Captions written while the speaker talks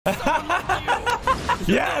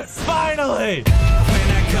Yes, finally!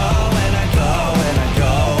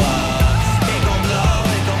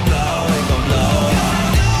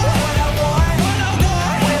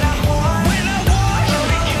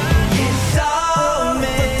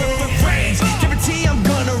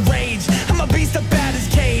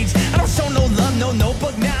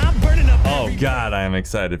 Oh God, I am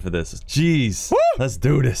excited for this. Jeez. Woo! Let's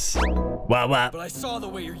do this. Wow, wow. But I saw the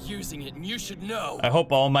way you're using it, and you should know. I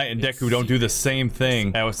hope All Might and Deku don't do the same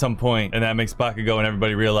thing at some point, and that makes Bakugo and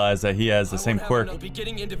everybody realize that he has the same quirk. We'll be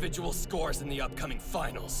getting individual scores in the upcoming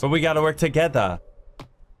finals. But we gotta work together.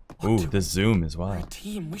 Ooh, this zoom is wild.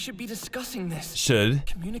 Team, we should be discussing this. Should.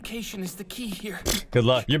 Communication is the key here. Good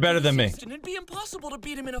luck. You're better than me. It'd be impossible to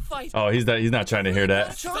beat him in a fight. Oh, he's not trying to hear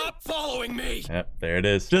that. Stop following me. Yep, there it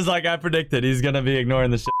is. Just like I predicted, he's gonna be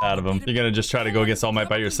ignoring the shit out of him. You're gonna just try to go against All Might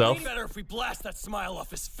by yourself? Better if we blast that smile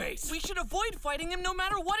off his face. We should avoid fighting him no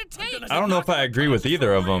matter what it takes. I don't know if I agree with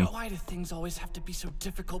either of them. Why do things always have to be so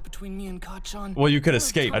difficult between me and Kacchan? Well, you could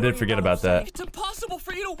escape. I did forget about that. It's impossible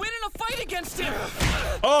for you to win in a fight against him.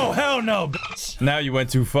 Oh, hell no, bitch. Now you went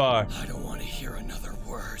too far. I don't want to hear another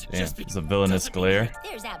word. Damn, it's a villainous glare.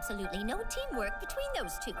 There's absolutely no teamwork between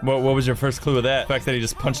those two. What was your first clue of that? The fact that he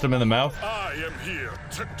just punched him in the mouth? I am here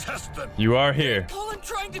to test them. You are here. All I'm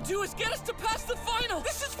trying to do is get us to pass the final.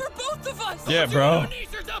 This is for both of us. Yeah, bro.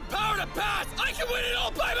 The power to pass. I can win it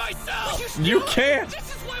all by myself. You can't.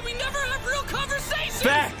 This is why we never have real conversations.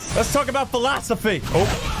 Facts. Let's talk about philosophy.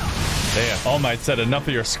 Oh, damn. All Might said enough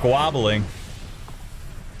of your squabbling.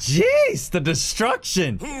 Jeez, the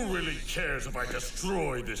destruction. Who really cares if I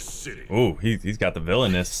destroy this city? Ooh, he's got the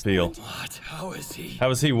villainous feel. What? How is he? How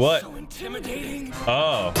is he what? So intimidating.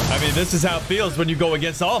 Oh, I mean, this is how it feels when you go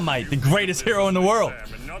against All Might, the greatest hero in the world.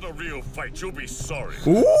 Another real fight, you'll be sorry.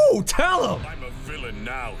 Ooh, tell him. I'm a villain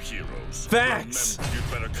now, heroes. Facts. Remember, you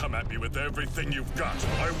better come at me with everything you've got.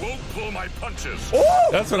 I won't pull my punches. Ooh,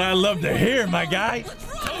 that's what I love to hear, my guy.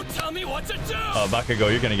 Don't tell me what to do. Oh, Bakugo,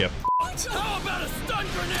 you're gonna get How about a stun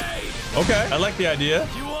grenade? Okay, I like the idea.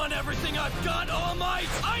 You want everything I've got, All Might?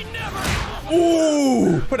 I never.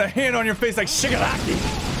 Ooh, put a hand on your face like Shigaraki.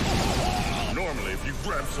 Normally, if you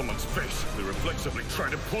grab someone's face, they reflexively try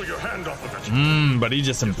to pull your hand off of it. But he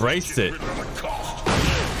just embraced it.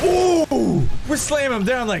 Ooh, we're slamming him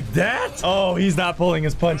down like that? Oh, he's not pulling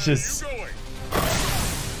his punches.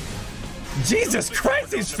 Jesus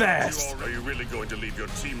Christ, he's fast! Are you really going to leave your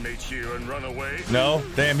teammate here and run away? No,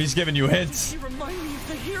 damn, he's giving you hints. You remind me of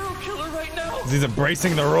the hero killer right now. He's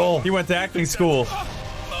embracing the role. He went to acting school.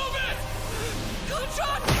 Move it!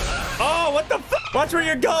 Oh, what the fuck? Watch where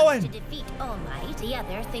you're going. To defeat All Might, the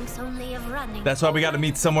other thinks only of running. That's why we got to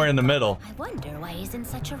meet somewhere in the middle. I wonder why he's in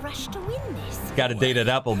such a rush to win this. Got a date at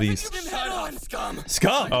Applebee's. Head on, scum.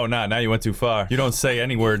 Scum? Oh, nah, now you went too far. You don't say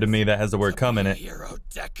any word to me that has the word "come" in it. Hero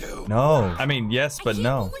Deku. No. I mean, yes, but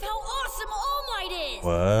no. Look how awesome All Might is.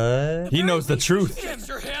 What? He knows the truth. Get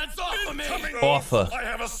your hands off of me. Offer. I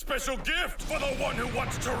have a special gift for the one who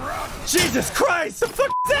wants to run. Jesus Christ, the fuck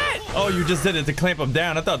is that? Oh, you just did it to clamp him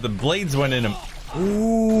down. I thought the blades went in him.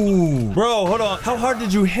 Ooh. Bro, hold on. How hard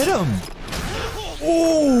did you hit him?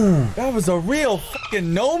 Ooh. That was a real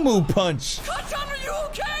fucking Nomu punch. Kacchan, are you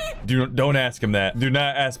okay? Don't ask him that. Do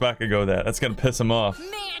not ask Bakugo that. That's gonna piss him off.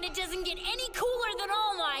 Man, it doesn't get any cooler than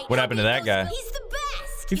All Might. What happened to that guy? He's the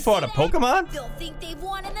best. He fought a Pokemon? They'll think they've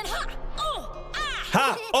won and then ha! Oh! Ah!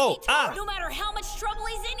 Ha! Oh! Ah! No matter how much trouble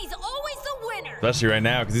he's in, he's always the winner. Especially right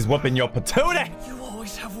now, because he's whooping your patootie. You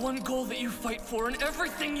always have one goal that you fight for in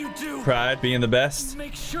everything you do. Pride, being the best.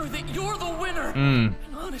 Make sure that you're the winner. And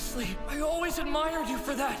honestly, I always admired you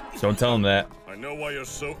for that. Don't tell him that. I know why you're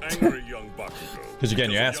so angry, young Bakugo. Because you're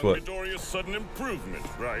getting your ass whooped. Midoriya's sudden improvement,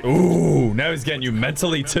 right? Ooh, now he's getting you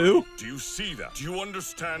mentally too? Do you see that? Do you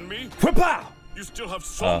understand me? Whip-pow! You still have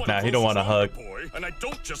so much. Nah, he don't want a hug. Boy, and I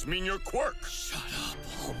don't just mean your quirk. Shut up,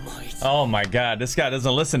 All Might. Oh my god, this guy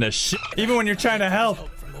doesn't listen to shit, even when you're trying to help.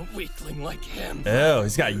 From a weakling like him. Ew,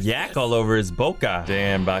 he's got yak all over his boca.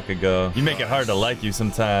 Damn, Bakugo. You make it hard to like you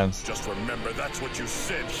sometimes. Just remember, that's what you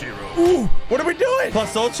said, hero. Ooh, what are we doing?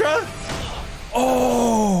 Plus Ultra?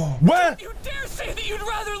 Oh, what? You dare say that you'd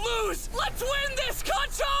rather lose? Let's win this,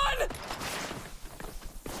 Kacchan!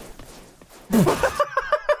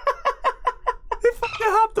 He fucking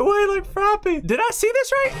hopped away like Froppy. Did I see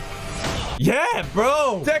this right? Yeah,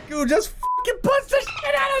 bro. Deku just fucking punched the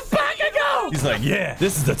shit out of Bakugo. He's like, yeah,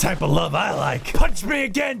 this is the type of love I like. Punch me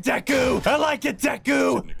again, Deku. I like it,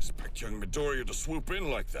 Deku. Didn't expect young Midoriya to swoop in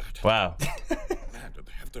like that. Wow. Man, did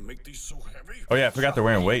they have to make these so heavy? Oh yeah, I forgot they're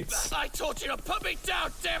wearing weights. I told you to put me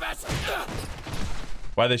down, damn it!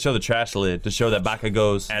 Why they show the trash lid? To show that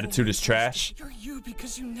Bakugo's attitude is trash? You're you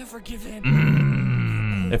because you never give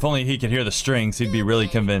in. If only he could hear the strings, he'd be really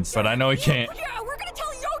convinced. But I know he can't. Yeah, we're gonna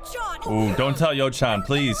tell Yo-chan. Ooh, don't tell Yo-chan,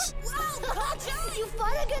 please. You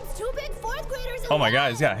fought against two big fourth graders. Oh my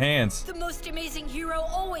god, he's got hands. The most amazing hero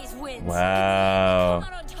always wins. Wow.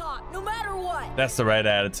 Come out on top, no matter what. That's the right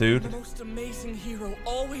attitude. The most amazing hero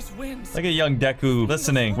always wins. Look at young Deku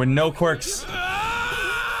listening with no quirks.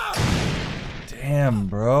 Damn,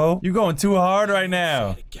 bro. You going too hard right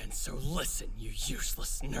now. Again, so listen, you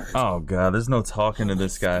useless nerd. Oh god, there's no talking to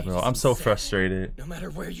this guy, bro. I'm so frustrated. No matter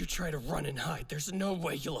where you try to run and hide, there's no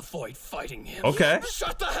way you'll avoid fighting him. Okay.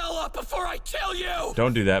 Shut the hell up before I kill you!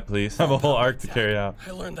 Don't do that, please. I have a whole arc to carry out.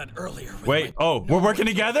 I learned that earlier. with Wait, my- oh, we're working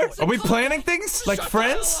together? Are we planning things? Like Shut the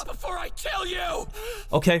friends? hell up before I kill you!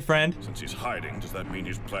 Okay, friend. Since he's hiding, does that mean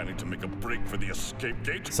he's planning to make a break for the escape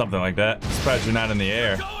gate? Something like that. Surprised you're not in the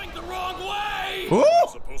air. Going the wrong way! Ooh!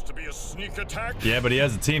 Supposed to be a sneak attack? Yeah, but he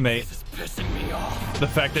has a teammate. This is pissing me off. The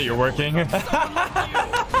fact that you're working.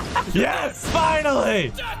 Yes,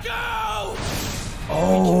 finally! Deku!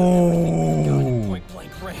 Oh. Point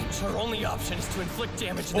blank range. Our only option is to inflict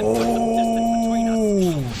damage and then put some distance between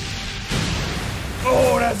us.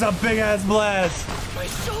 Oh, that's a big ass blast. My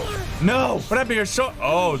shoulder! No, what happened to your shoulder?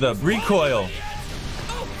 Oh, the recoil.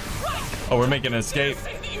 Oh, right! Oh, we're making an escape.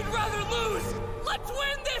 Say that you'd rather lose! Let's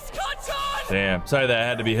win this, Kanchan! Damn, sorry that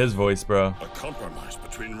had to be his voice, bro. A compromise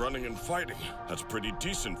between running and fighting. That's pretty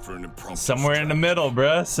decent for an impromptu Somewhere in the strike. middle,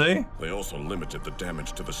 bruh, see? They also limited the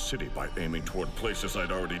damage to the city by aiming toward places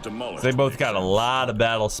I'd already demolished. They both got a lot of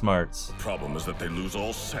battle smarts. The problem is that they lose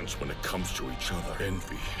all sense when it comes to each other.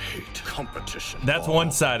 Envy, hate, competition. That's all.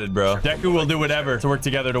 one-sided, bro. Deku will do whatever to work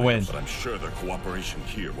together to win. But I'm sure their cooperation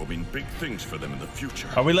here will mean big things for them in the future.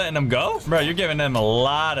 Are we letting them go? Bro, you're giving them a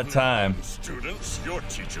lot of time. Students, your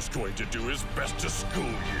teacher's going to do his best to school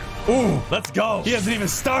you. Ooh, let's go. He hasn't even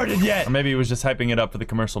started yet. Or maybe he was just hyping it up for the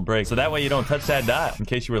commercial break. So that way you don't touch that dot. In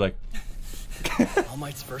case you were like, All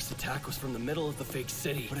Might's first attack was from the middle of the fake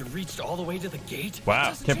city, but it reached all the way to the gate.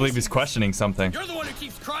 wow, can't believe he's questioning something. You're the one who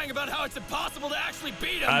keeps crying about how it's impossible to actually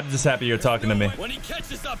beat him. I'm just happy you're talking to me. When he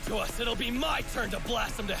catches up to us, it'll be my turn to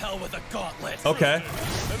blast him to hell with a gauntlet. Okay.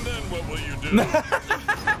 And then what will you do?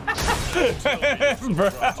 Bro.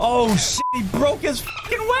 Oh, shit, he broke his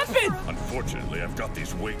fucking weapon. Unfortunately, I've got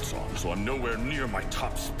these weights on, so I'm nowhere near my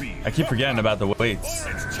top speed. I keep forgetting about the weights.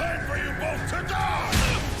 It's time for you both to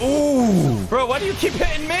die! Ooh. Bro, why do you keep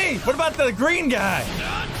hitting me? What about the green guy?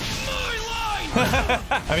 Not my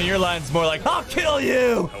line! I mean, your line's more like, I'll kill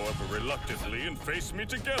you. However, reluctantly and face me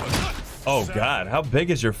together. Oh, God, how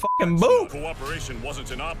big is your fucking boot? Cooperation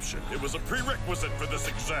wasn't an option. It was a prerequisite for this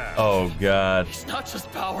exam. Oh, God. He's not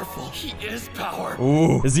just powerful, he is power.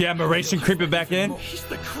 Ooh. Is the admiration creeping back in? He's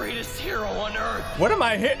the greatest hero on Earth. What am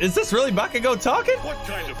I here? Is this really Bakugo talking? What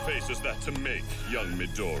kind of face is that to make, young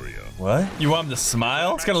Midoriya? What? You want him to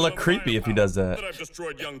smile? It's gonna look creepy if he does that. That I've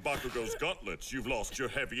destroyed young Bakugo's gauntlets. You've lost your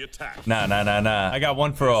heavy attack. Nah. I got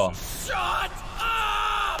one for all. Shut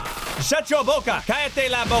up! Shut your boca! Cállate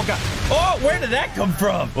la boca! Oh, where did that come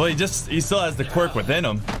from? Well, he still has the quirk within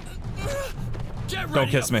him. Get ready Don't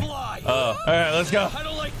kiss to me. fly. All right, let's go. I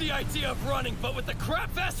don't like the idea of running, but with the crap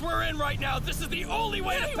fest we're in right now, this is the only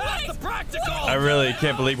way to pass the practical. I really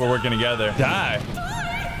can't believe we're working together. Die.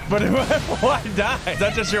 But why die? Is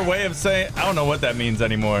that just your way of saying? I don't know what that means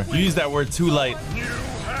anymore. You use that word too light. New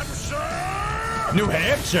Hampshire! New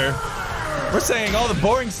Hampshire? We're saying all the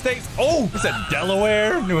boring states. Oh, is that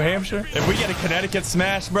Delaware? New Hampshire? If we get a Connecticut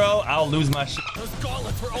smash, bro, I'll lose my shit. Those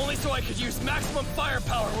gauntlets were only so I could use maximum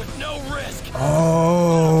firepower with no risk.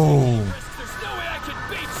 Oh. There's no way I could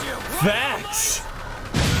beat you. Facts.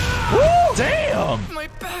 Woo, damn. My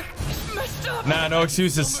back is messed up. Nah, no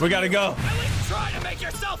excuses. We gotta go. At least try to make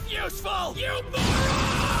yourself useful, you moron!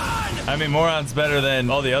 I mean, moron's better than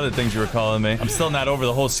all the other things you were calling me. I'm still not over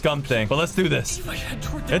the whole scum thing, but let's do this. If I head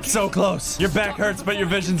toward the It's so close. Your back hurts, but your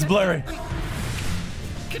vision's blurry.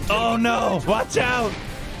 Oh no, watch out.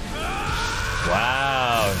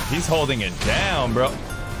 Wow, he's holding it down, bro.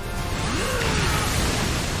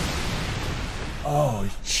 Oh, he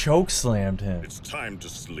choke slammed him. It's time to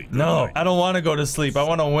sleep. No, I don't want to go to sleep. I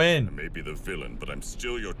want to I win. may be the villain, but I'm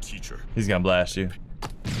still your teacher. He's gonna blast you.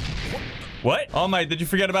 What? All Might, did you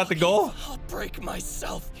forget about the goal? I'll break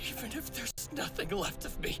myself, even if there's nothing left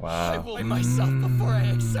of me. Wow. I will weigh myself before I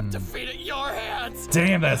accept defeat at your hands.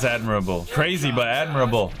 Damn, that's admirable. Crazy, but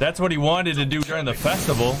admirable. That's what he wanted to do during the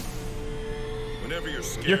festival. Whenever you're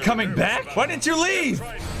scared, You're coming back? Why didn't you leave?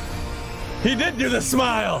 He did do the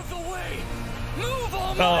smile. The way. Move,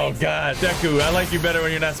 All Oh, Might. God. Deku, I like you better when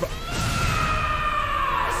you're not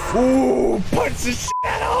Ooh, punch the shit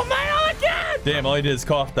out of him. Oh my God. Damn, all he did is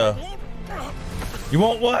cough though. You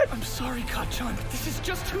want what? I'm sorry, Kachan. This is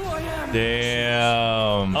just who I am.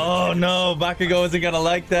 Damn. Oh no, Bakugo isn't gonna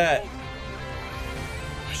like that.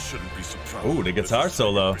 I shouldn't be surprised. Ooh, the guitar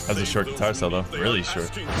solo. That's a short guitar solo. Really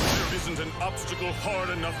short. There isn't an obstacle hard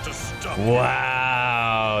enough to stop.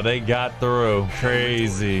 Wow, they got through.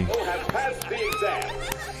 Crazy.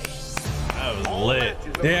 That was lit.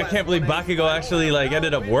 Yeah, I can't believe Bakugo actually like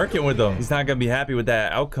ended up working with them. He's not gonna be happy with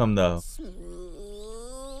that outcome though.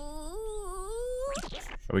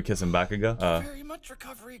 Are we kissing Bakugo? Very much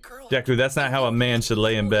recovery, girl. Deku, that's not how a man should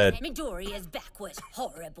lay in bed. Midoriya's back was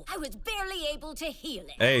horrible. I was barely able to heal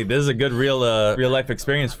it. Hey, this is a good real life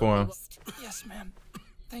experience for him. Yes, ma'am.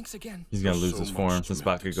 Thanks again. He's gonna lose his form since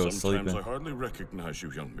Bakugo's sleeping. Sometimes I hardly recognize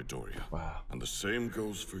you, young Midoriya. Wow. And the same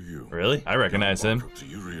goes for you. Really? I recognize him. Do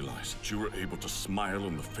you realize that you were able to smile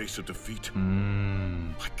in the face of defeat?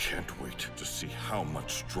 I can't wait to see how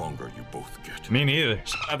much stronger you both get. Me neither.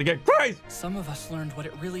 About to get crazy. Some of us learned what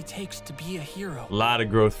it really takes to be a hero. A lot of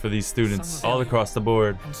growth for these students all across the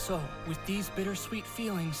board. And so, with these bittersweet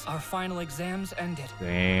feelings, our final exams ended.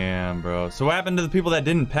 Damn, bro. So what happened to the people that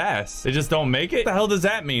didn't pass? They just don't make it? What the hell does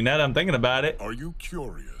that mean now that I'm thinking about it? Are you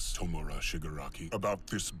curious, Tomura Shigaraki, about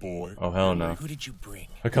this boy? Oh, hell no. Who did you bring?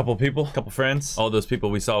 A couple people? A couple friends? All those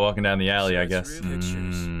people we saw walking down the alley, I guess.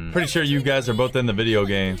 Pretty sure you guys are both in the video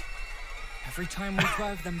game. Every time we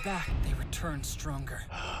drive them back, they return stronger.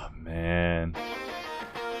 Oh, man.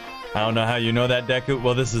 I don't know how you know that, Deku.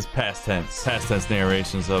 Well, this is past tense. Past tense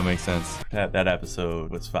narration, so it makes sense. That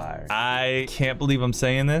episode was fire. I can't believe I'm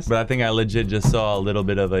saying this, but I think I legit just saw a little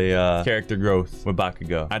bit of a character growth with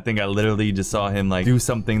Bakugo. I think I literally just saw him like do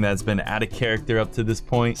something that's been out of character up to this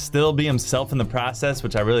point. Still be himself in the process,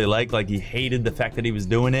 which I really like. Like he hated the fact that he was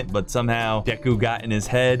doing it, but somehow Deku got in his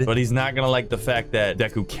head. But he's not gonna like the fact that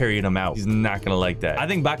Deku carried him out. He's not gonna like that. I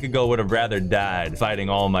think Bakugo would have rather died fighting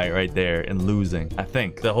All Might right there and losing. I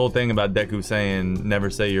think the whole thing about Deku saying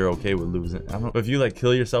never say you're okay with losing. I don't know. If you like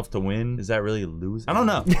kill yourself to win, is that really losing? I don't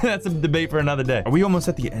know. That's a debate for another day. Are we almost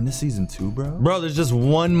at the end of season 2, bro? Bro, there's just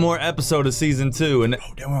one more episode of season 2 and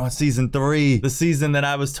oh, then we're on season 3. The season that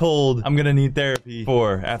I was told I'm gonna need therapy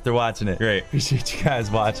for after watching it. Great. Appreciate you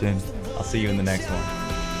guys watching. I'll see you in the next one.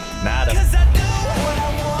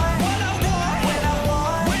 Nada.